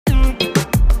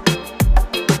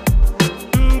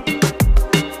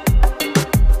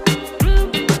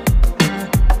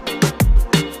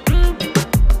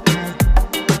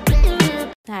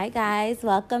guys.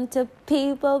 Welcome to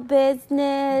People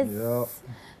Business.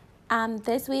 Yep.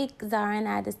 This week, Zara and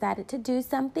I decided to do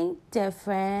something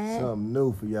different. Something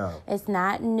new for y'all. It's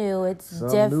not new. It's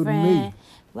Something different. new to me.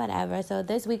 Whatever. So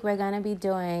this week, we're going to be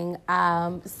doing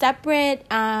separate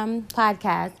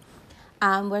podcasts.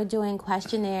 We're doing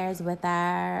questionnaires with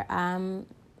our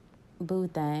boo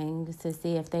things to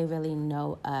see if they really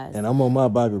know us. And I'm on my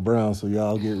Bobby Brown, so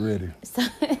y'all get ready. So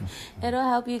it'll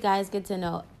help you guys get to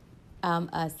know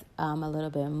us a little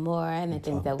bit more and the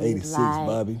things that we 86, like.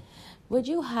 Bobby. Would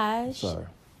you hush? Sorry.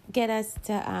 Get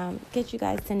you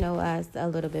guys to know us a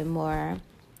little bit more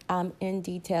in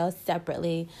detail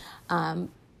separately.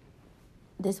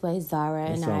 This way, Zara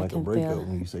That and sound I like can a breakup feel.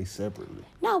 when you say separately.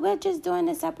 No, we're just doing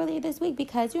this separately this week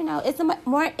because, it's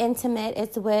more intimate.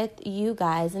 It's with you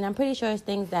guys. And I'm pretty sure it's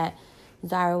things that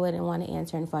Zara wouldn't want to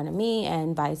answer in front of me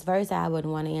and vice versa. I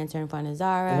wouldn't want to answer in front of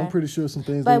Zara. And I'm pretty sure some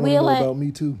things But they want to know we'll about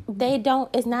me, too. They don't.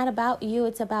 It's not about you.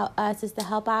 It's about us. It's to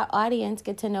help our audience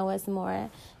get to know us more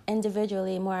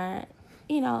individually, more,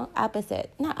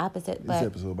 opposite. Not opposite, but... This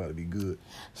episode about to be good.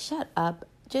 Shut up.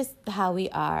 Just how we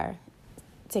are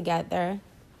together,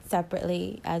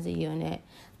 separately, as a unit.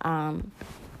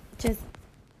 Just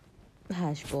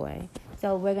hush, boy.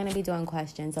 So we're going to be doing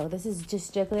questions. So this is just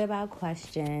strictly about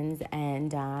questions and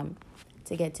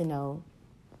to get to know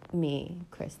me,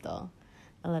 Crystal,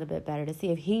 a little bit better, to see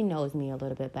if he knows me a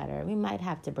little bit better. We might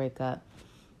have to break up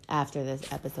after this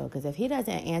episode, because if he doesn't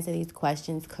answer these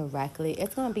questions correctly,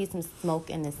 it's going to be some smoke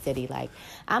in the city. Like,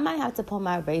 I might have to pull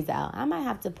my razor out. I might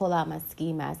have to pull out my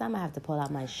ski mask. I might have to pull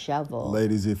out my shovel.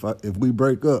 Ladies, if we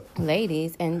break up.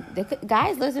 Ladies, and the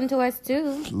guys listen to us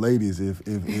too. Ladies, if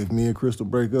me and Crystal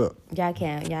break up. Y'all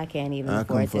can't even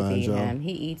afford to feed him.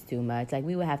 He eats too much. Like,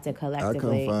 we would have to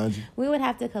collectively. I come find you. We would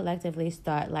have to collectively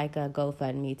start like a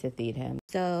GoFundMe to feed him.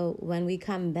 So when we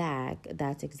come back,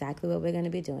 that's exactly what we're going to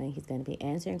be doing. He's going to be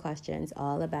answering questions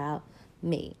all about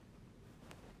me.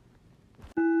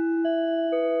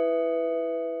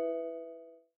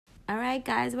 All right,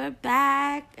 guys, we're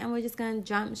back, and we're just going to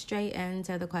jump straight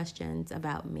into the questions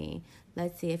about me.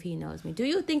 Let's see if he knows me. Do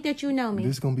you think that you know me?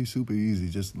 This is going to be super easy,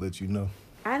 just to let you know.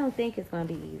 I don't think it's going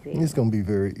to be easy. It's going to be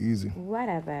very easy.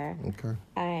 Whatever. Okay.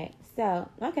 All right, so,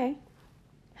 okay.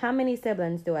 How many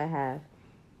siblings do I have?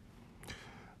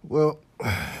 Well,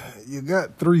 you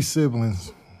got 3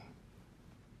 siblings.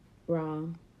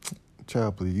 Wrong.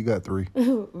 Child, please, you got 3.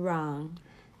 Wrong.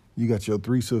 You got your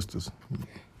 3 sisters.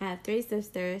 I have 3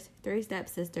 sisters, 3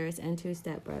 stepsisters, and 2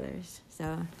 stepbrothers.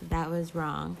 So that was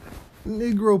wrong.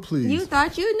 Negro, please. You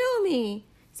thought you knew me.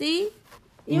 See?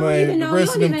 You Man, don't even know. You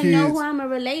don't even know kids.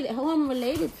 who I'm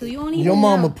related to. You don't even Your know.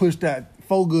 mama pushed out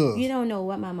 4 girls. You don't know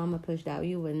what my mama pushed out.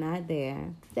 You were not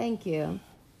there. Thank you.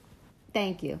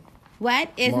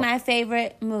 What is my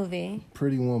favorite movie?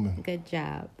 Pretty Woman. Good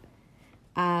job.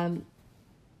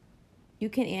 You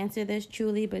can answer this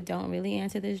truly, but don't really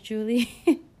answer this truly.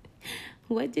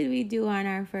 What did we do on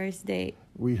our first date?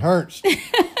 We hunched.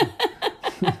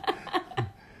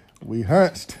 We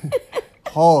hunched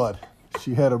hard.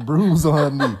 She had a bruise on her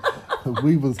knee.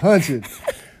 We was hunching.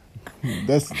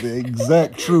 That's the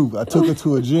exact truth. I took her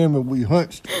to a gym and we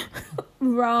hunched.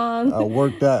 Wrong. I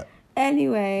worked out.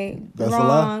 Anyway, That's wrong. a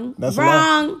lie? That's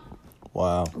wrong. A lie?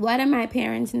 Wow. What are my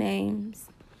parents' names?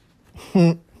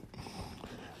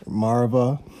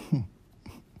 Marva,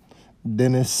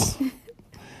 Dennis,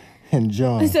 and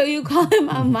John. So you calling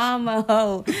my mom a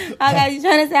hoe? You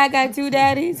trying to say I got 2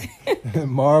 daddies?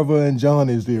 Marva and John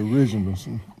is the originals.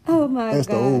 Oh my God. That's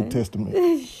the Old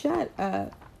Testament. Shut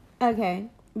up. Okay.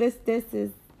 This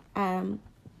is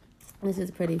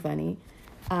pretty funny.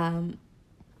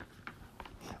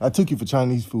 I took you for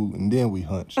Chinese food and then we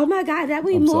hunched. Oh my God, that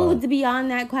we I'm moved sorry. beyond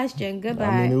that question. Goodbye.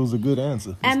 I mean, it was a good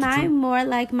answer. Am I more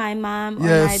like my mom or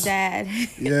Yes. my dad?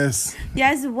 Yes.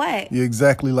 Yes, what? You're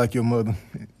exactly like your mother.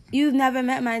 You've never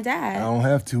met my I dad. don't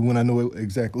have to when I know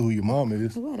exactly who your mom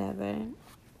is. Whatever.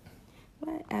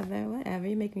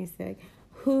 You make me sick.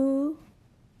 Who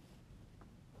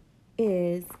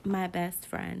is my best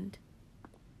friend?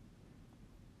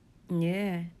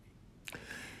 Yeah.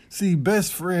 See,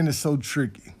 best friend is so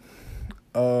tricky.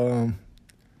 I'm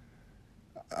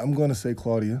going to say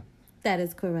Claudia. That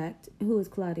is correct. Who is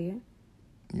Claudia?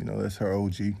 You know, that's her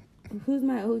OG. Who's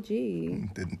my OG?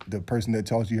 The person that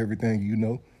taught you everything you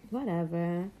know.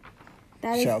 Whatever.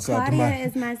 That is Shouts out to Claudia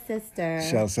is my sister.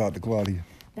 Shouts out to Claudia.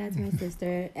 That's my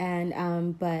sister.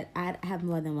 And but I have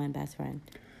more than one best friend.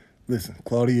 Listen,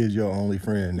 Claudia is your only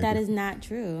friend. Nigga. That is not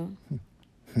true.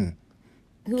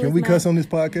 Can we cuss on this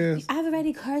podcast? I've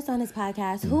already cursed on this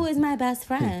podcast. Who is my best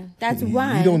friend? That's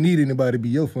one. You don't need anybody to be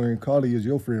your friend. Claudia is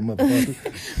your friend,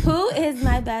 motherfucker. Who is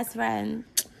my best friend?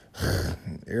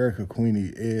 Erica,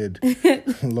 Queenie, Ed,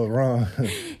 Laurent, You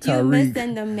Tyreek,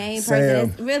 missing the main Sam, person.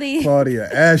 It's really. Claudia,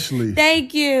 Ashley.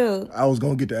 Thank you. I was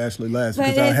gonna get to Ashley last But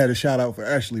because I it's- had a shout out for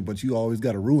Ashley, but you always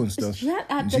got to ruin stuff. Shut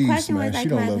up. The Jeez, question man, was like she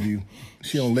don't my- love you.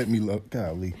 She don't let me love.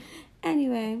 Golly,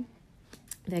 Anyway,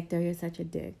 Victor, you're such a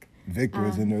dick. Victor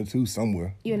is in there too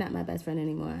somewhere. You're not my best friend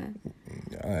anymore.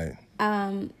 All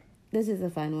right. This is a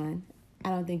fun one. I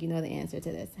don't think you know the answer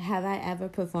to this. Have I ever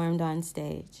performed on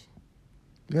stage?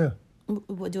 Yeah,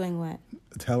 Doing what?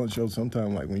 a talent show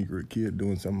sometime like when you were a kid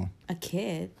doing something. A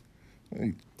kid?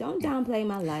 Hey, Don't downplay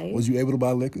my life. was you able to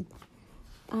buy liquor?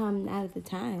 Not at the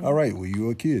time. All right, well, you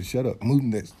were a kid. Shut up. Move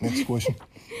next question.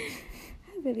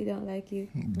 I really don't like you.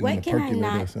 Doing What a can I percolator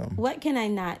or not? something. What can I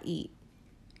not eat?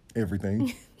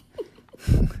 Everything.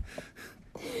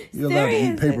 You're allowed to eat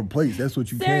Seriously. paper plates. That's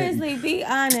what you can't eat. Seriously, be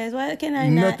honest. What can I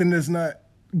not? Nothing that's not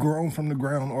grown from the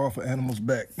ground or off an animal's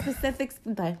back. Specific.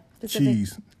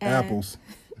 Cheese, uh, apples,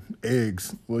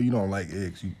 eggs. Well, you don't like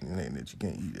eggs. It ain't that you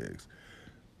can't eat eggs.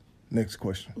 Next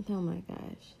question. Oh my gosh.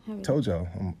 Hurry Told y'all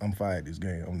I'm fired this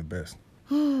game. I'm the best.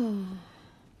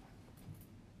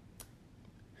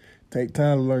 Take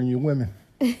time to learn your women.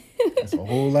 It's a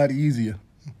whole lot easier.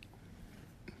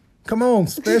 Come on,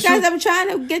 special. Because I'm trying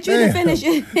to get you to Damn. finish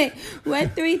it.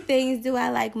 What 3 things do I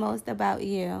like most about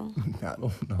you? I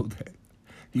don't know that.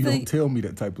 You So don't tell me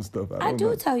that type of stuff. I I don't do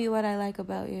know. tell you what I like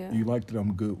about you. You like that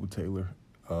I'm good with Taylor.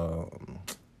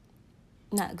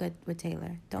 Not good with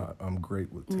Taylor. Don't. I'm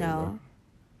great with Taylor. No.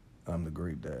 I'm the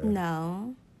great dad.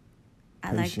 No.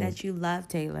 I like Patient. that you love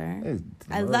Taylor. Hey,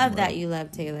 I love, love that man. you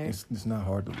love Taylor. It's not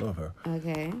hard to love her.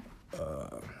 Okay.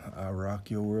 I rock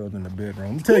your world in the bedroom.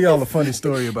 Let me tell y'all a funny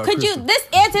story about Could Crystal. you? This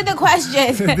answer the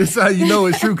question. This how you know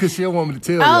it's true because she don't want me to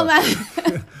tell Oh y'all.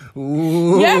 my!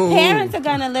 Ooh. Your parents are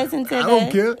gonna listen to I this.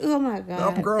 don't care. Oh my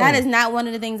god! I'm grown. That is not one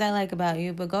of the things I like about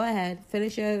you. But go ahead,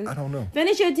 finish your. I don't know.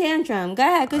 Finish your tantrum. Go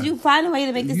ahead, because you find a way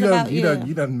to make this You about done, you.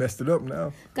 you done messed it up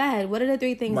now. Go ahead. What are the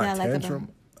 3 things My that I like tantrum.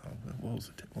 What was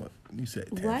it? What you said?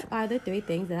 about? Tantrum. What are the 3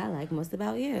 things that I like most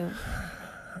about you?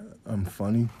 I'm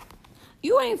funny.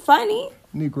 You ain't funny.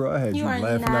 Negro, I had You you are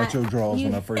laughing not- out your drawers you-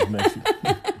 when I first met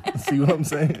you. See what I'm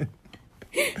saying?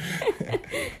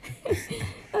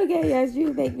 Okay, yes,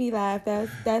 you make me laugh.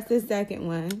 That's the second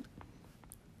one.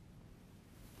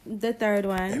 The third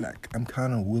And one. I'm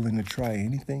kind of willing to try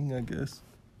anything, I guess.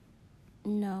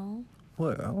 No,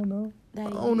 What? I don't know. That I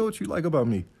don't know what you like about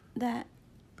me. that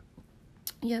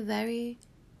you're very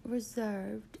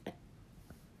reserved.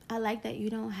 I like that you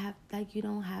don't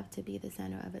have to be the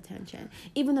center of attention.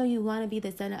 Even though you want to be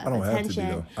the center of I don't have to attention.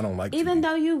 be, though. I don't like to Even be.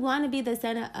 though you want to be the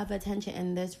center of attention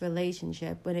in this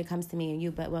relationship when it comes to me and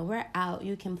you, but when we're out,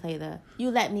 you can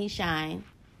you let me shine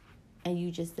and you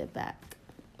just sit back.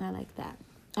 I like that.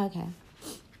 Okay.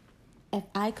 If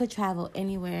I could travel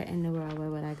anywhere in the world, where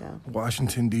would I go?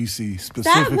 Washington, D.C.,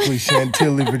 specifically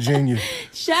Chantilly, Virginia.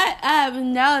 Shut up.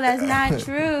 No, that's not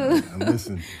true. And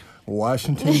listen,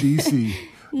 Washington, D.C.,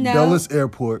 No. Dulles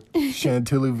Airport,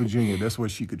 Chantilly, Virginia. That's where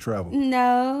she could travel.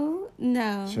 No.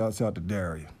 Shouts out to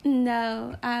Daria.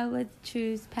 No, I would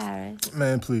choose Paris.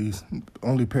 Man, please.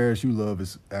 Only Paris you love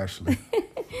is Ashley.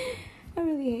 I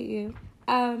really hate you.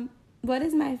 What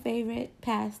is my favorite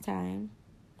pastime?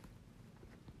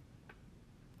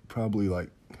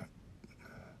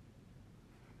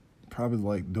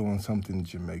 Probably like doing something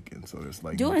Jamaican. So it's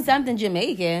like Doing something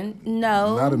Jamaican?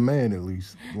 No. not a man at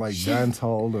least. Like dance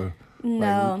hall or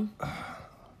No.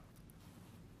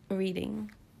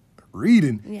 Reading.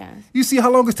 reading. Yes. You see how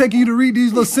long it's taking you to read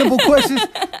these little simple questions?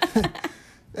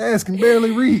 Ass can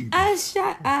barely read.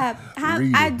 Shut up.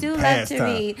 Reading, I do love to pastime.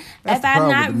 read. That's If the I'm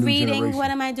problem not with the new reading, generation.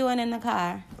 what am I doing in the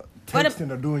car? What am-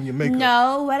 Texting or doing your makeup.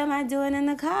 No, what am I doing in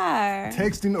the car?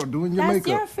 Texting or doing your That's makeup.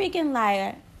 your freaking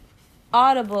liar.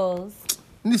 Audibles.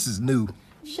 This is new.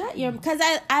 Shut your, because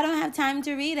I don't have time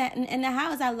to read it. In the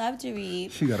house, I love to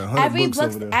read. She got 100 books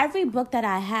over there. Every book that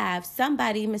I have,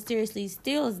 somebody mysteriously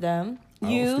steals them. I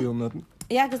don't steal nothing.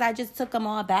 Yeah, because I just took them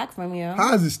all back from you.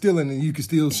 How is it stealing and you can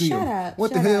still see Shut them? up.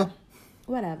 What shut the hell? up.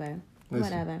 Whatever. Listen.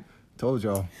 Whatever. Told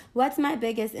y'all. What's my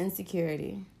biggest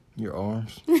insecurity? Your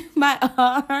arms. My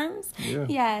arms? Yeah.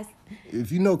 Yes.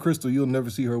 If you know Crystal, you'll never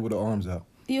see her with her arms out.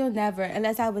 You'll never,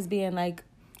 unless I was being like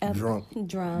Drunk.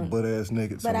 But Butt-ass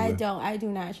naked I somewhere. don't. I do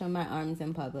not show my arms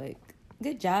in public.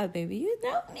 Good job, baby. You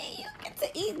know me. You get to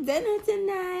eat dinner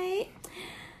tonight.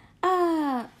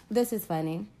 This is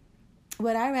funny.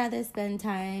 Would I rather spend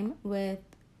time with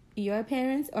your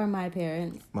parents or my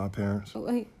parents? My parents.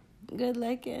 Wait, good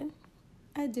looking.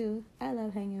 I do. I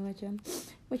love hanging with you,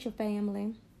 with your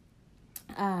family.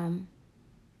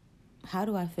 How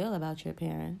do I feel about your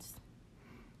parents?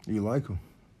 You like them.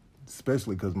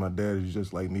 Especially because my dad is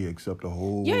just like me, except a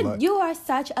whole lot. You are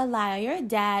such a liar. Your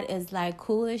dad is like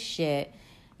cool as shit.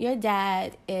 Your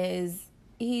dad is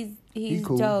he's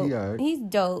cool. dope. He all right. He's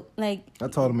dope. Like I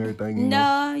taught him everything. You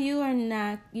know. no, you are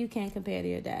not. You can't compare to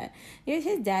your dad.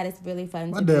 His dad is really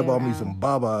fun. My to dad be bought me around. some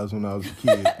babas when I was a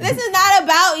kid. This is not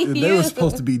about you. They were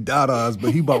supposed to be dadas,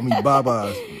 but he bought me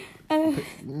babas.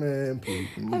 Man, please.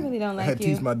 I really don't like I had to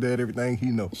you. teach my dad everything he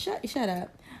knows. Shut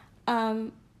up.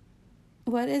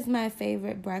 What is my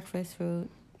favorite breakfast food?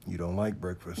 You don't like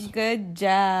breakfast. Good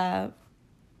job.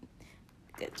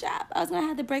 Good job. I was gonna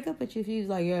have to break up with you if you was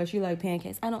like, yeah, she like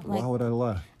pancakes. I don't like. Why would I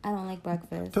lie? I don't like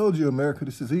breakfast. Told you, America,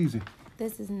 this is easy.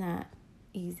 This is not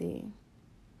easy.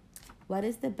 What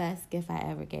is the best gift I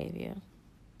ever gave you?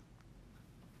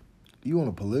 You want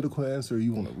a political answer or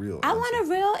you want a real answer? I want a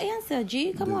real answer.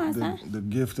 G, come on, son. The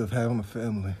gift of having a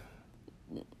family.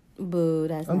 Boo,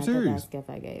 that's I'm not serious. the best gift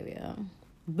I gave you.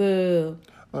 Boo.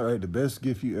 All right, the best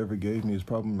gift you ever gave me is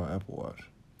probably my Apple Watch.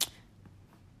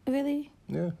 Really?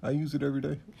 Yeah, I use it every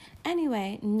day.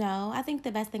 Anyway, no, I think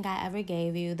the best thing I ever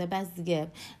gave you, the best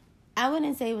gift, I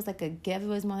wouldn't say it was like a gift. It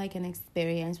was more like an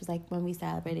experience. It was like when we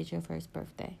celebrated your first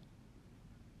birthday.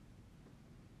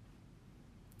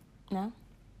 No?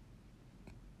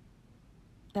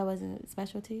 That wasn't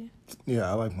special to you? Yeah,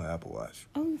 I like my Apple Watch.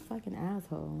 Oh, you fucking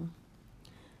asshole.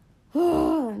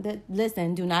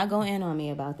 Listen, do not go in on me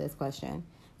about this question.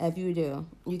 If you do,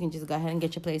 you can just go ahead and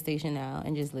get your PlayStation now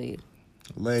and just leave.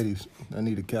 Ladies, I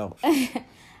need a couch.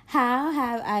 How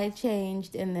have I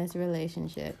changed in this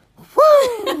relationship?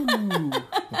 Woo!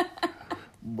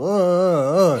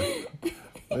 Boy,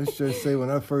 let's just say when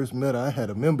I first met her, I had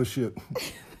a membership.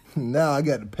 Now I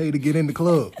got to pay to get in the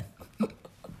club.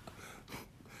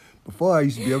 Before I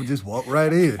used to be able to just walk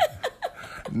right in.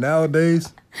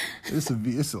 Nowadays, it's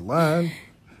a line.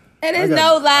 It is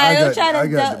no lie. Don't try to. I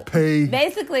got to pay.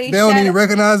 Basically, they don't even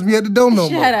recognize me at the door no more.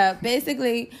 Shut up.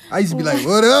 Basically, I used to be like,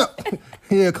 "What up?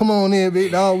 Yeah, come on in,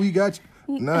 big dog. We got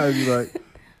you." Now I be like,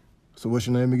 "So what's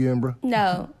your name again, bro?"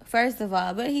 No. First of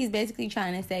all, what he's basically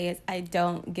trying to say is I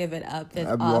don't give it up as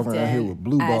I be often. walking around here with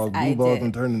blue balls. as Blue I balls did.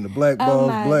 and turning into black Oh balls.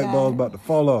 my Black God. balls about to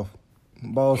fall off.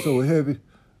 Balls so heavy.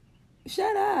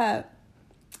 Shut up.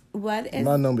 What is?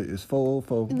 My number is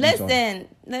 404.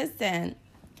 Listen.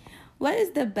 What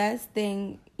is the best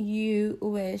thing you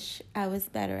wish I was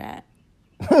better at?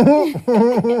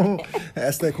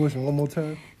 Ask that question one more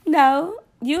time. No,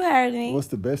 you heard me. What's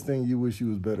the best thing you wish you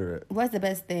was better at? What's the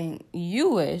best thing you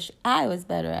wish I was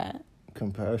better at?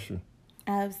 Compassion.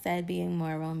 I've said being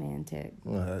more romantic.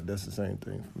 Well, that's the same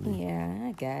thing for me. Yeah,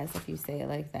 I guess if you say it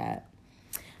like that.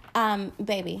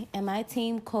 Baby, am I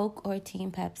team Coke or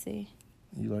team Pepsi?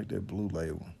 You like that blue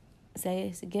label. Say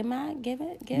it. Give.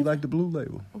 You like the blue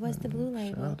label. What's the blue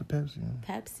label? Shout out to Pepsi. Man.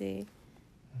 Pepsi.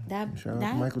 Shout out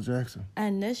to Michael Jackson.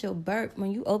 Initial burp.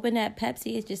 When you open that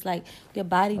Pepsi, it's just like your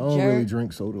body I don't jerk. really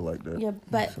drink soda like that. Yeah,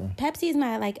 but So, Pepsi is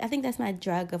my I think that's my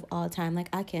drug of all time. Like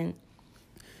I can.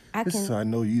 this is how I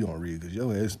know you don't read, because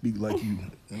your ass speak like you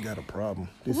got a problem.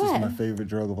 This What? is my favorite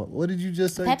drug of all. What did you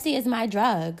just say? Pepsi is my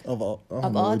drug Of all, I don't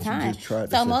of know all what you time. just tried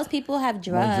to So say. most people have My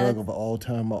drugs. drug of all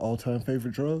time, my all-time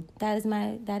favorite drug? That is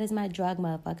my drug,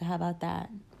 motherfucker. How about that?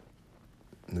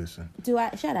 Listen.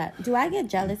 Shut up. Do I get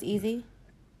jealous easy?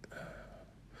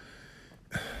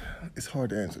 It's hard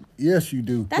to answer. Yes, you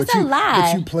do. That's but a you,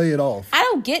 lie. But you play it off. I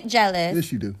don't get jealous.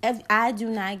 Yes, you do. If I do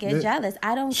not get jealous,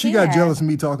 I don't She care. got jealous of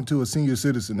me talking to a senior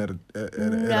citizen at a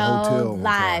hotel. No one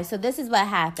lie. time. So this is what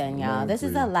happened, y'all. No, This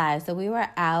is please. a lie. So we were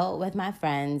out with my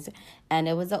friends, and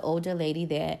there was an older lady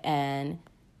there, and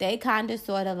they kind of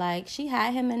sort of like she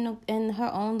had him in her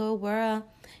own little world,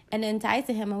 and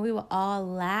enticing him, and we were all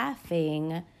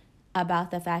laughing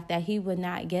about the fact that he would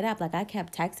not get up. Like I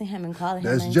kept texting him and calling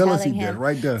That's him and jealousy telling there, him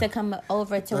right there. to come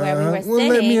over to where we were Well, sitting.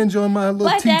 let me enjoy my little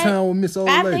But tea then, time with Miss Old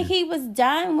after Lady. he was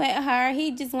done with her,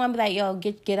 he just want to be like, yo,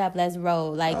 get up, let's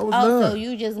roll. Like, I was oh, so done.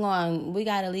 you just going, we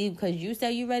got to leave because you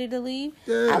said you ready to leave?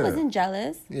 Yeah. I wasn't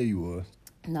jealous. Yeah, you was.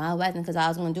 No, I wasn't, because I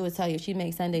was going to do is tell you, if she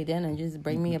makes Sunday dinner, just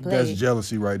bring me a plate. That's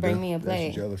jealousy right there. Bring me a plate.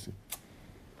 That's jealousy.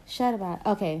 Shut about.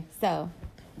 Okay, so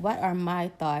what are my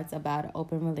thoughts about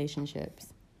open relationships?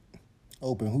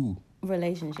 Open who?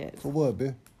 Relationships. For what,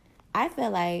 bitch? I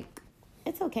feel like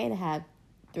it's okay to have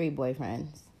 3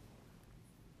 boyfriends.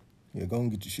 Yeah, go and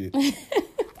get your shit.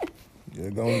 Yeah,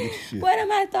 go and get your shit. What are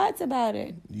my thoughts about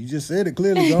it? You just said it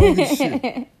clearly. Go and get your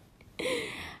shit.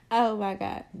 Oh, my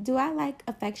God. Do I like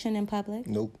affection in public?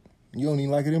 Nope. You don't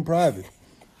even like it in private.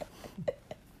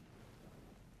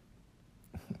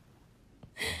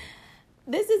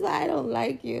 This is why I don't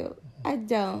like you. I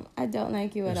don't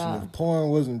like you at Listen, all. if porn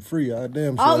wasn't free, I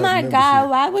damn sure Oh had my membership. God,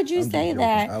 why would you I'm just say joking.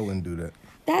 that? I wouldn't do that.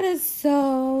 That is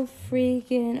so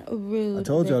freaking rude. I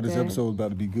told y'all this Victor. episode was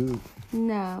about to be good.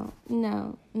 No.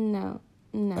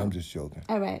 I'm just joking.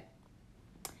 All right.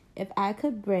 If I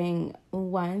could bring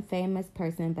one famous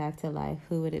person back to life,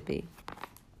 who would it be?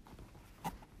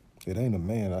 It ain't a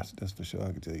man. That's for sure.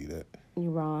 I can tell you that.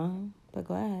 You're wrong, but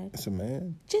go ahead. It's a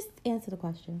man. Just answer the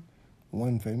question.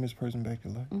 One famous person back to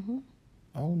life? Mm-hmm.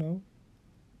 I don't know.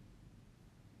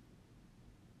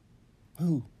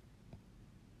 Who?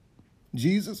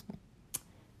 Jesus?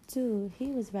 Dude,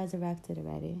 he was resurrected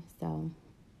already, so.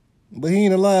 But he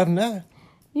ain't alive now.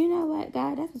 You know what,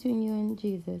 God? That's between you and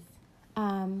Jesus.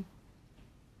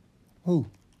 Who?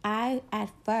 At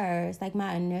first, like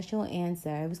my initial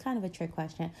answer, it was kind of a trick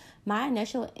question. My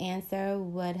initial answer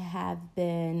would have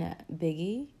been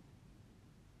Biggie.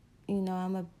 You know,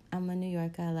 I'm a New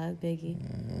Yorker. I love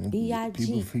Biggie.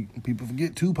 B.I.G. People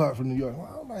forget Tupac from New York.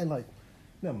 Well, I like.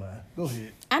 Never mind. Go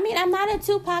ahead. I mean, I'm not a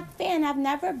Tupac fan. I've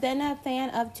never been a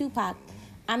fan of Tupac.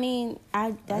 I mean,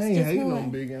 that's I ain't just hating who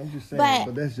on Biggie. I'm just saying.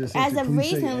 But that's just as such a of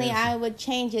cliche recently, answer. I would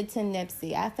change it to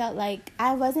Nipsey. I felt like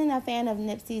I wasn't a fan of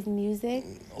Nipsey's music,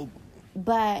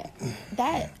 but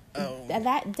that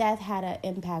death had an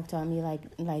impact on me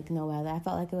like no other. I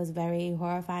felt like it was very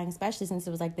horrifying, especially since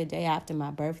it was like the day after my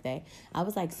birthday. I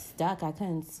was like stuck. I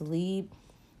couldn't sleep.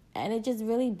 And it just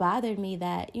really bothered me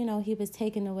that, you know, he was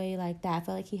taken away like that. I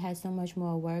felt like he had so much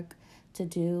more work to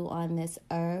do on this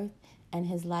earth, and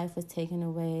his life was taken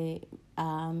away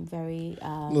very...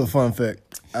 Little fun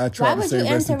fact. I tried Why to would say you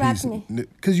rest in interrupt peace. me?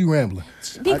 Because you rambling.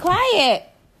 Be quiet.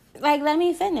 Like, let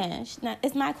me finish. Now,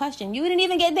 it's my question. You didn't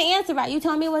even get the answer right. You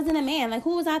told me it wasn't a man. Like,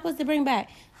 who was I supposed to bring back?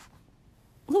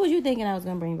 Who was you thinking I was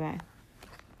going to bring back?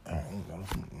 I don't know.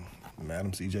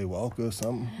 Madam C.J. Walker or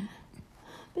something.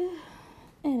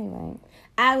 Anyway,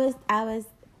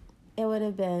 it would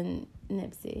have been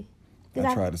Nipsey.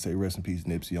 I tried to say rest in peace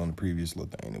Nipsey on the previous little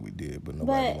thing that we did, but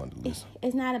nobody wanted to listen.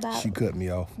 It's not about... She cut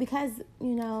me off. Because,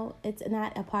 you know, it's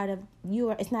not a part of you.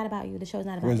 It's not about you. The show's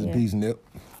not about Rest you. in peace, Nip.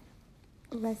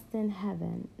 Rest in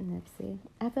heaven, Nipsey.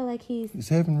 I feel like Is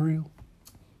heaven real?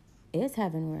 Is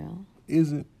heaven real?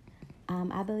 Is it?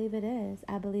 I believe it is.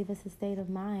 I believe it's a state of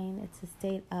mind. It's a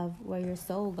state of where your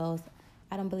soul goes.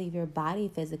 I don't believe your body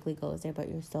physically goes there, but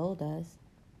your soul does.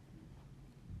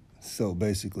 So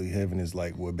basically, heaven is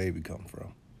like where baby come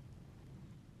from.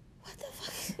 What the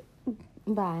fuck?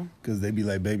 Bye. Because they be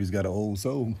like, baby's got an old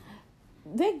soul.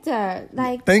 Victor,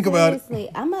 like, Think about it. seriously,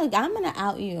 I'm gonna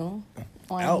out you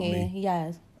on Out here. me?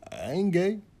 Yes. I ain't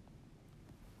gay.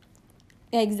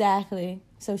 Exactly.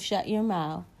 So shut your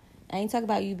mouth. I ain't talking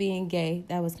about you being gay.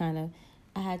 That was kind of...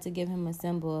 I had to give him a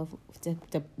symbol to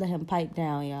let him pipe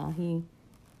down, y'all. He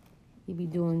be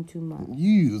doing too much. You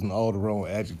using all the wrong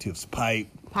adjectives. Pipe.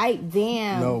 Pipe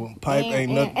down. No, pipe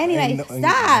ain't nothing. Anyway, ain't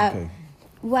stop. Okay.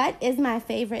 What is my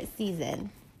favorite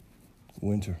season?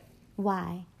 Winter.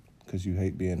 Why? Because you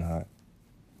hate being hot.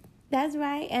 That's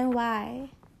right. And why?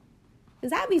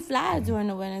 Because I be fly during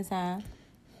the wintertime.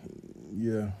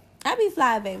 Yeah. I be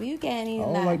fly, baby. You can't I even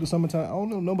don't lie. like the summertime. I don't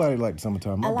know. Nobody like the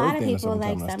summertime. My A lot of birthday in the people like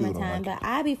summertime, and I still don't summertime, like it. but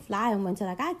I be fly in winter.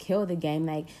 Like, I kill the game.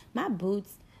 Like, my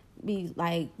boots be,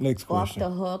 like, Next off question. the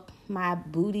hook. My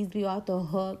booties be off the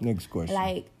hook. Next question.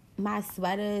 Like, my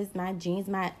sweaters, my jeans,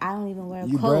 I don't even wear a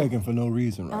You coat. bragging for no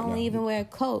reason right I now. don't even wear a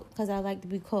coat because I like to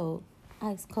be cold.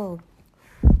 Ice cold.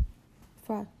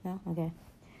 Frost. No? Okay.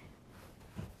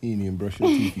 You ain't even brush your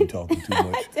teeth. You talking too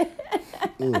much.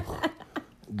 Ugh.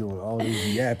 Doing all this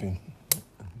yapping.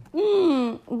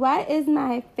 What is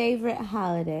my favorite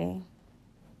holiday?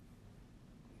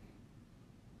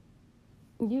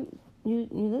 You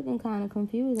looking kind of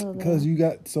confused over Because there. you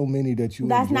got so many that you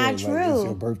That's enjoy. not Like, it's true.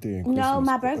 your birthday and Christmas. No,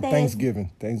 my birthday is-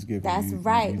 Thanksgiving. That's You-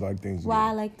 right. You like Thanksgiving. Why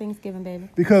I like Thanksgiving, baby?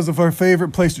 Because of her favorite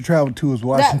place to travel to is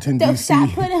Washington, Don't D.C. stop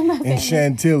putting my and family-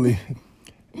 Chantilly.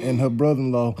 And her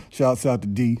brother-in-law, shouts out to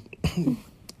D.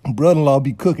 Brother-in-law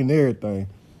be cooking everything.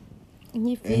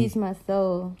 He feeds my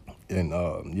soul. And,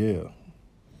 yeah.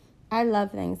 I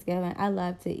love Thanksgiving. I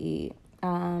love to eat.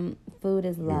 Food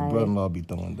is Your life. brother-in-law be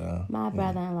throwing down. My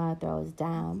brother-in-law throws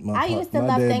down. My I used to my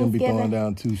love dad them be throwing Thanksgiving.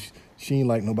 down too. She ain't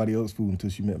like nobody else's food until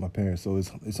she met my parents. So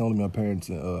it's only my parents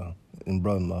and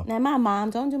brother-in-law. Now my mom,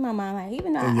 don't do my mom like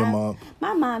even though And your mom.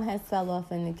 my mom has fell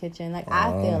off in the kitchen. Like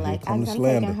I feel here like come I'm the taking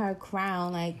slander. her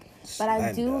crown. Like, but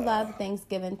I do Slander. love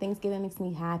Thanksgiving. Thanksgiving makes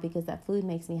me happy because that food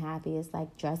makes me happy. It's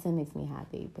like dressing makes me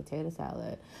happy. Potato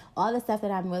salad, all the stuff that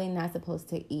I'm really not supposed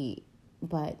to eat,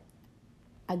 but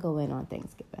I go in on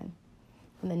Thanksgiving,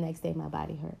 and the next day my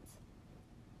body hurts.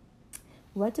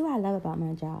 What do I love about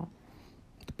my job?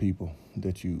 The people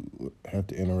that you have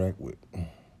to interact with,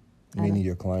 meaning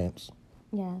your clients.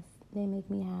 Yes, They make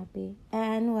me happy.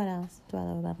 And what else do I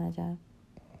love about my job?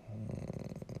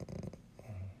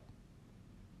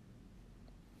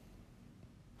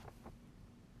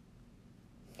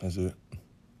 That's it.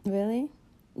 Really?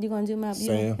 You gonna do my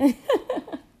Sam.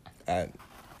 I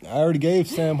already gave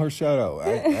Sam her shout out.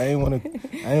 I ain't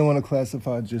wanna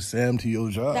classify just Sam to your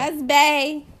job. That's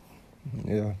Bay.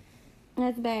 Yeah.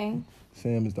 That's Bay.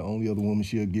 Sam is the only other woman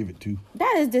she'll give it to.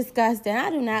 That is disgusting. I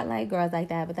do not like girls like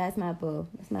that, but that's my boo.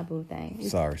 That's my boo thing.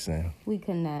 Sorry, Sam. We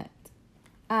connect.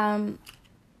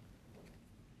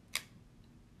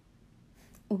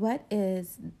 What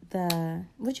is the...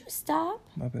 Would you stop?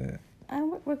 My bad.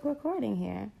 We're recording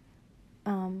here.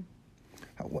 How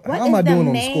am I doing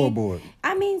on the scoreboard?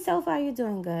 I mean, so far you're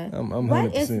doing good. I'm 100%.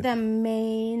 What is the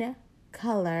main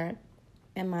color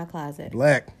in my closet?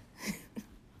 Black.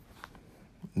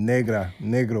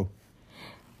 Negro.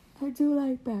 I do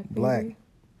like that, baby. Black.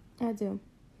 I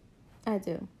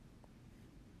do.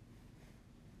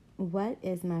 What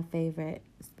is my favorite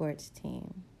sports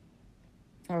team?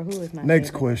 Or who is my Next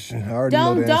favorite? question. I already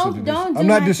know the answer to this. Don't I'm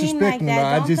not do my team like disrespecting.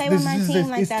 that. Don't play with my team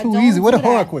like it's that. too Don't easy. What do a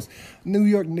hard that. question. New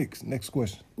York Knicks. Next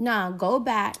question. Nah, go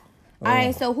back. All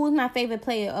right, so who's my favorite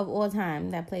player of all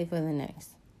time that played for the Knicks?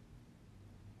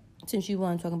 Since you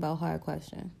want to talk about hard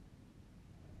question.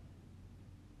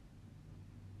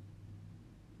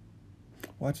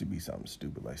 Watch it be something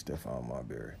stupid like Stephon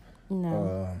Marbury.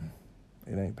 No.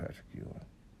 It ain't Patrick Ewing.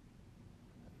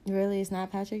 Really, it's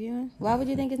not Patrick Ewing? Why would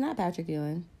you think it's not Patrick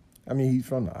Ewing? I mean, he's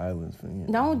from the islands. You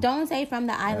know. Don't say from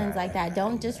the islands like that.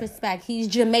 Don't disrespect. He's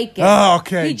Jamaican. Oh,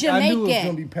 okay. He's Jamaican. I knew it was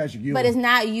going to be Patrick Ewing. But it's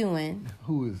not Ewing.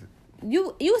 Who is it?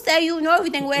 You say you know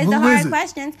everything. Where's Who the is hard it?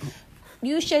 questions?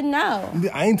 You should know.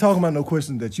 I ain't talking about no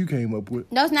question that you came up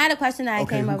with. No, it's not a question that I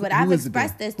came up with. I've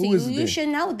expressed this to you. You should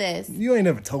know this. You ain't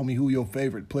never told me who your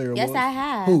favorite player was. Yes, I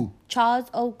have. Who? Charles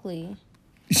Oakley.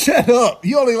 Shut up.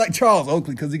 You only like Charles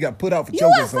Oakley because he got put out for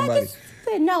choking somebody.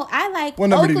 No, I like what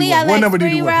number Oakley. Did he wear? I like what number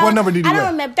did he wear? What number did he wear? I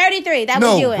don't remember. 33. That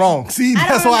no, was you. Wrong. See,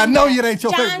 that's why I know you ain't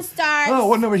your favorite. John Starks. Oh,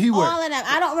 what number he wear? All of them.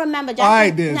 I don't remember. All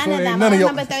right, then. None So of them. none I of your...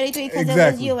 remember 33 because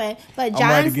exactly. it was Ewing. But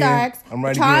John Starks,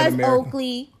 Charles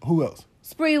Oakley. Who else?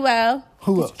 Spreewell.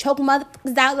 Who else? Choke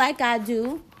motherfuckers out like I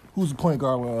do. Who's the point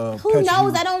guard? Who knows?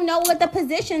 Hughes? I don't know what the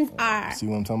positions are. See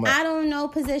what I'm talking about? I don't know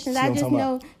positions. I just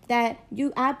know that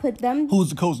I put them. Who's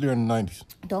the coach there in the 90s?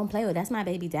 Don't play with. That's my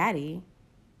baby daddy.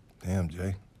 Damn,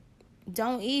 Jay.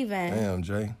 Don't even. Damn,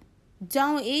 Jay.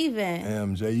 Don't even.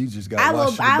 Damn, Jay, you just got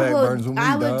washed in the back burners with me,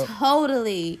 I would dog.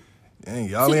 Totally. Dang,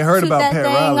 y'all ain't heard about Pat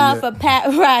Riley that thing off yet. of Pat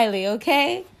Riley,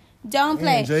 okay? Don't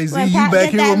play. Jay-Z, when you Pat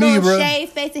back did here with me, that bro. little shave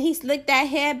face and he slicked that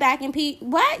hair back and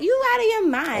what? You out of your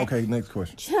mind. Okay, next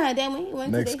question. Then when he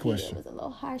went next to the question. heat, it was a little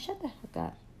hard. Shut the heck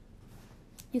up.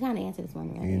 You kind of answered this one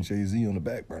already. Me and Jay-Z on the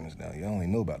back burners now. Y'all only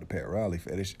know about the Pat Riley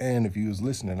fetish. And if you was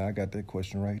listening, I got that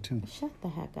question right, too. Shut the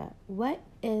heck up. What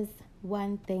is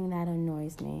one thing that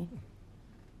annoys me?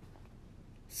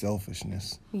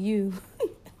 Selfishness. You.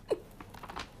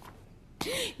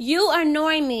 You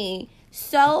annoy me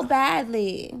so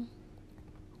badly.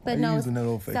 But no,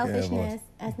 selfishness.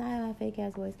 That's not my fake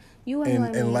ass voice. You annoy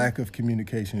me. And lack of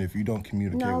communication if you don't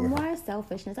communicate with her. More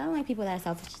selfishness. I don't like people that are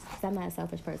selfish because I'm not a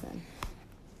selfish person.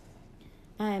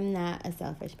 I am not a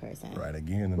selfish person. Right,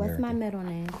 again, What's my middle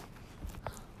name?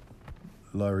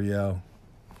 L'Oreal.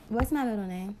 What's my middle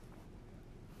name?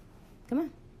 Come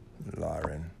on.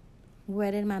 Lauren. Why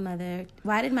did my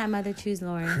mother choose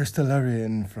Lauren? Krista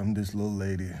Lauren from this little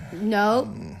lady.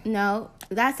 No.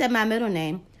 That said my middle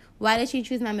name. Why did she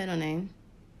choose my middle name?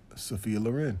 Sophia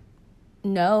Loren.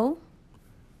 No.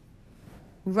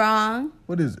 Wrong.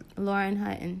 What is it? Lauren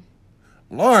Hutton.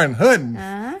 Lauren Hutton?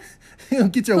 Uh-huh. You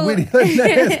don't get your witty Hutton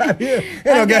ass out here. You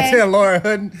don't got to tell Lauren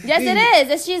Hutton. Yes,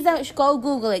 it is. She's go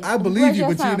Google it. I believe you,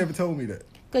 but you never told me that.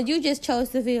 Because you just chose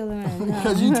Sophia Loren.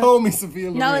 Because you told me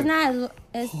Sophia Loren. No, it's not.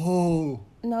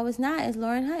 No, it's not. It's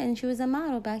Lauren Hutton. She was a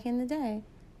model back in the day.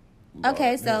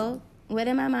 Okay, so where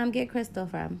did my mom get Crystal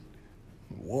from?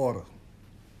 Water.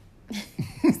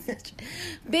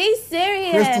 Be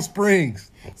serious. Crystal Springs.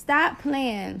 Stop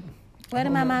playing. Where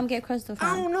did my mom get Crystal from?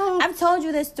 I don't know. I've told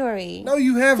you this story. No,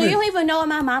 you haven't. So you don't even know where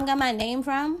my mom got my name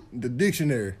from? The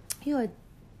dictionary. You're a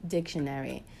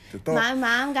dictionary. My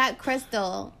mom got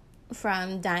Crystal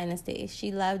from Dynasty.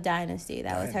 She loved Dynasty.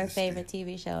 That was her favorite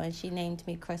TV show, and she named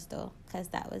me Crystal because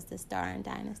that was the star in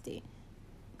Dynasty.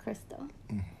 Crystal.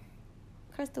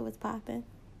 Crystal was popping.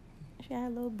 She had a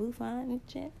little booth on and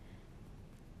shit.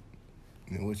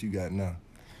 And what you got now?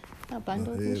 A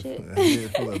bundles and shit. A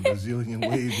head full of Brazilian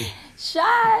wavy. Shut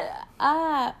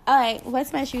up. All right,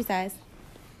 what's my shoe size?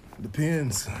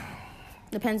 Depends.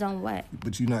 Depends on what.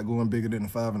 But you're not going bigger than a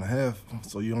 5.5,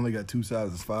 so you only got two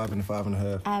sizes, 5 and a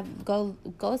 5.5.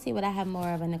 Go see what I have more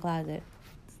of in the closet.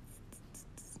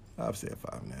 I've said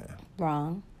 5.5.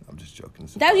 Wrong. I'm just joking.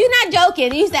 That you're not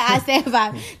joking. You said I said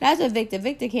 5. That's what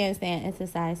Victor can't stand. It's a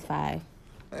size 5.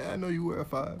 Hey, I know you wear a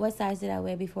 5. What size did I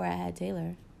wear before I had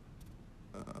Taylor?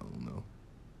 I don't know.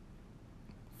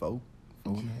 4?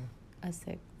 4.5? A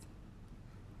 6.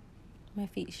 My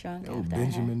feet shrunk Oh, after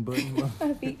Benjamin Button.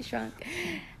 My feet shrunk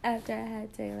after I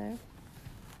had Taylor.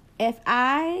 If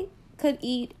I could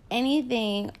eat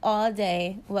anything all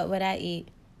day, what would I eat?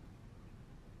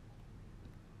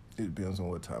 It depends on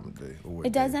what time of day. Or what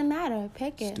It doesn't matter.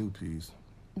 Pick it. Stew peas.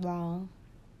 Wrong.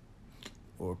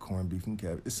 Or corned beef and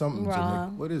cabbage. It's something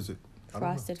Wrong. What is it?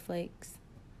 Frosted Flakes.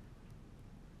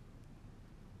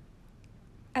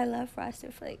 I love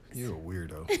Frosted Flakes. You're a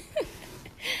weirdo.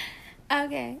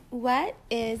 Okay, what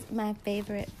is my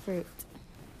favorite fruit?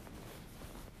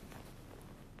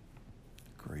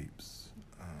 Grapes.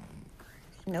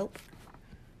 Nope.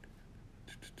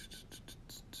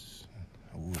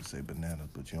 I would say bananas,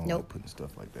 but you don't Nope. like putting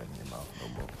stuff like that in your mouth no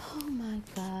more. Oh my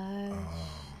gosh.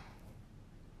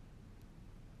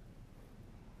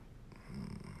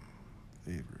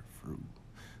 Favorite fruit.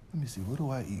 Let me see. What do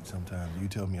I eat sometimes? You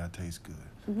tell me I taste good.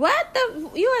 What the?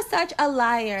 You are such a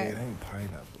liar. It ain't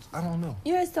pineapples. I don't know.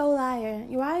 You're so liar.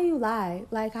 Why do you lie?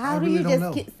 Like, how I do really you don't just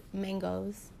know. get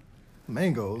mangoes?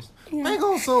 Mangoes? Yeah.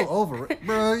 Mangoes so over it.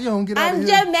 Bro, you don't get out I'm of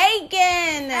here.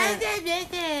 Jamaican.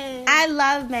 I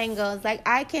love mangoes. Like,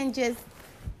 I can just...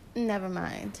 Never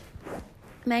mind.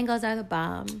 Mangoes are the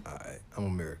bomb. Alright, I'm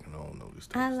American. I don't know this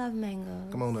stuff. I love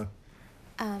mangoes. Come on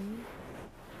now.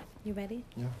 You ready?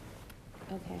 Yeah.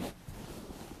 Okay.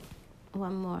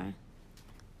 One more.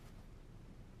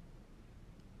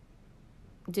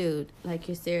 Dude, like,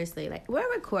 you're seriously, like, we're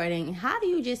recording. How do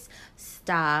you just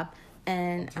stop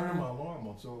and... Turn my alarm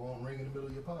off so it won't ring in the middle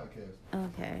of your podcast.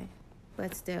 Okay.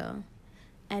 But still.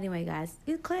 Anyway, guys,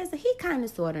 he kind of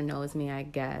sort of knows me, I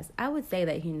guess. I would say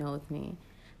that he knows me.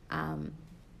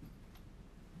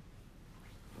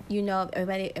 You know,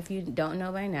 everybody, if you don't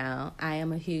know by now, I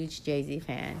am a huge Jay-Z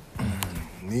fan.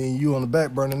 Me and you on the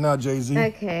back burner now, Jay-Z.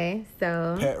 Okay,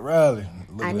 so Pat Riley.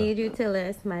 I need you to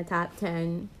list my top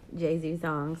 10 Jay-Z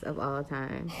songs of all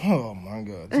time. Oh, my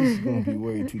God. This is going to be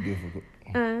way too difficult.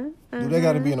 Do they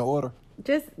got to be in order?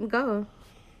 Just go.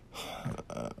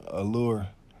 Allure.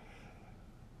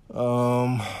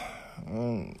 I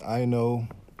know.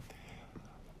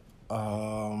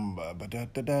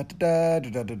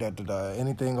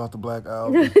 Anything off the Black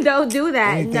Album. Don't do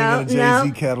that. Anything No, in the Jay-Z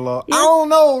no. catalog. I don't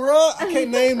know, bro. I can't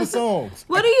name the songs.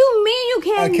 What do you mean you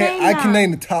can't name I them? can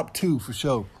name the top 2 for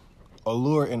sure.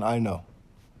 Allure and I Know.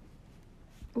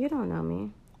 You don't know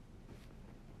me.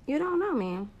 You don't know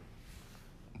me.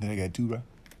 Then I got 2, right?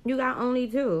 You got only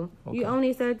 2. Okay. You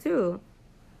only said 2.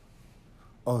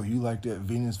 Oh, you like that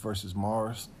Venus versus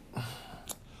Mars?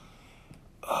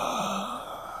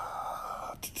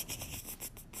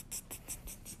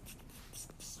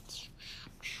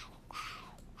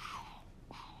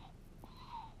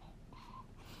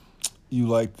 You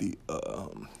like the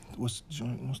what's the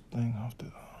joint? What's the thing off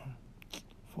the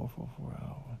 444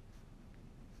 album?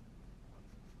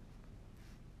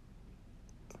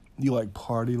 You like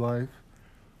Party Life?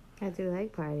 I do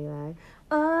like Party Life.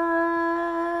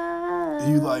 Oh,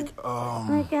 You like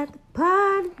I got the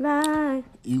Party Life.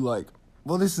 you like,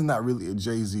 well, this is not really a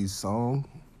Jay-Z song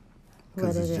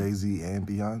because What it's is it? Jay-Z and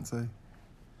Beyonce.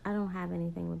 I don't have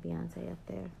anything with Beyonce up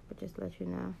there, but just let you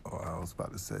know. Oh, I was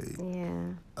about to say,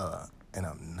 Yeah, and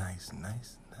I'm nice.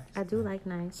 I do like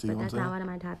Nice, See but what I'm that's not saying? one of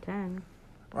my top 10.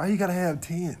 Why you gotta have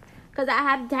 10? Because I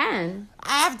have 10.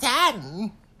 I have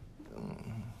 10.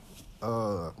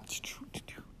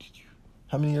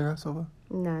 How many you got so far?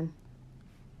 None.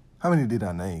 How many did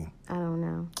I name? I don't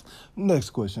know. Next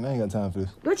question. I ain't got time for this.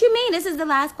 What you mean? This is the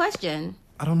last question.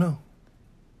 I don't know.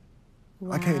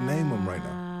 I can't name them right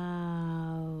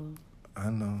now. Wow. I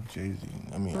know Jay-Z.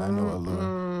 I mean, I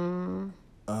know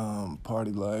Allure.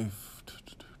 Party Life.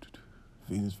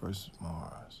 Venus versus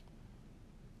Mars.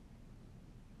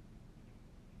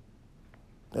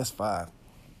 That's 5.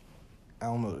 I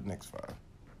don't know the next 5.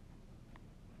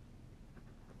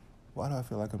 Why do I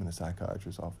feel like I'm in a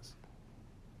psychiatrist's office?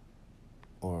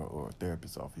 Or a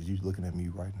therapist's office? You looking at me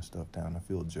writing stuff down. I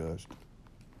feel judged.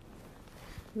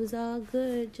 It was all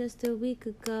good just a week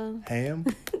ago. Ham?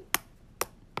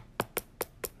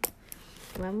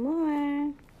 One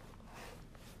more.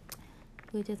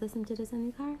 We just listened to this in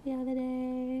the car the other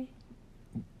day.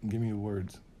 Give me the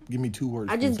words. Give me 2 words.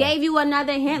 I from just the song. gave you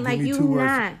another hint, Give like me you 2 words.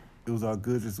 not. It was all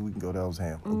good just a week ago. That was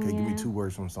ham. Okay, give me Yeah. 2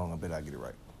 words from the song. I bet I get it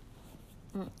right.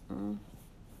 Your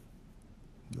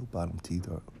bottom teeth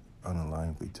are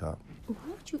unalignedly top. Why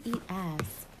would you eat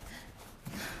ass?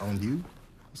 On you?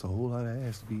 It's a whole lot of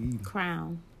ass to be eating.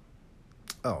 Crown.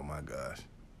 Oh my gosh.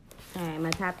 All right,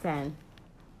 my top 10.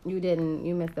 You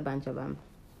missed a bunch of them.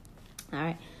 All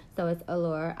right, so it's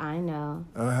Allure, I Know.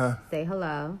 Say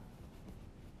Hello.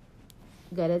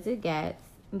 Good as It Gets.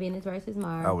 Venus versus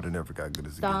Mars. I would have never got Good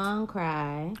as It Gets. Song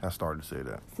Cry. I started to say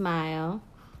that. Smile.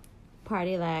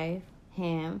 Party Life.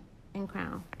 Ham. And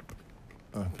Crown.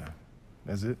 Okay.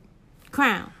 That's it?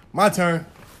 Crown. My turn.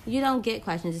 You don't get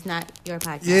questions. It's not your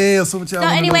podcast. Yeah, so what y'all So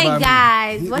wanna anyway, know about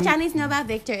guys, me? what y'all need to know about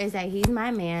Victor is that he's my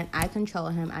man. I control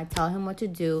him. I tell him what to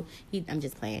do. I'm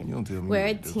just playing. You don't tell me We're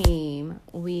a what to do. team.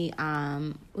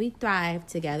 We thrive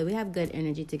together. We have good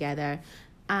energy together.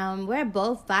 We're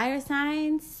both fire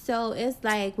signs, so it's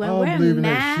like when I don't believe in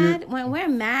that shit. we're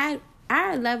mad,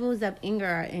 our levels of anger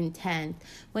are intense.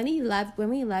 When we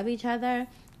love each other,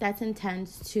 that's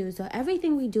intense too. So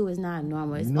everything we do is not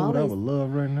normal. It's You know what I always would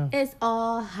love right now? it's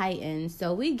all heightened.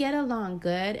 So we get along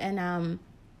good, and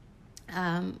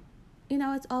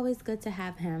it's always good to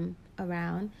have him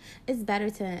around. It's better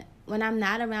to when I'm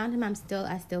not around him, I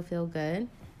still feel good.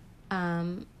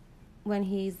 When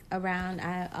he's around,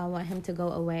 I want him to go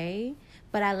away,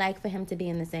 but I like for him to be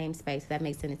in the same space. If that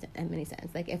makes any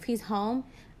sense. Like if he's home,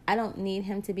 I don't need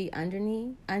him to be under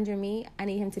me. I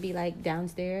need him to be like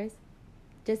downstairs.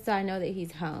 Just so I know that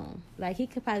he's home. Like, he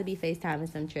could probably be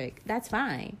FaceTiming some trick. That's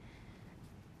fine.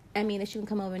 I mean, if you can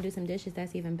come over and do some dishes,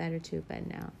 that's even better, too. But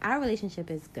no, our relationship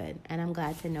is good. And I'm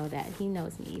glad to know that he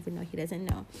knows me, even though he doesn't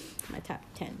know my top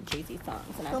 10 Jay-Z songs.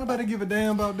 And Don't nobody give a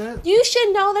damn about that. you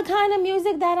should know the kind of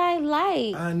music that I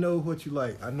like. I know what you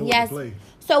like. I know Yes. what to play.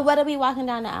 So what are we walking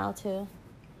down the aisle to? Oh,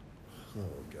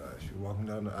 gosh. You're walking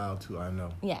down the aisle too, I know.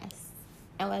 Yes.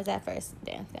 And what is that first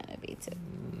dance going to be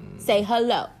to? Say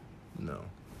hello. No.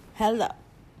 Hello.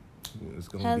 It's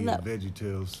going to be Hello. the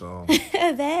VeggieTales song.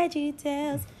 Veggie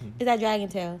Tales. Is that Dragon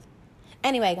Tales?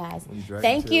 Anyway, guys, Dragon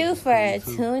thank Tales you is for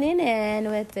cool, too. tuning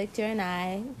in with Victor and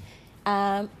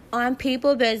I on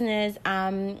People Business.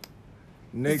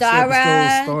 Next Zara,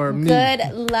 episode star me. good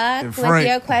luck and with Frank.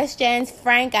 your questions.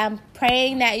 Frank, I'm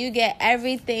praying that you get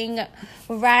everything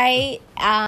right.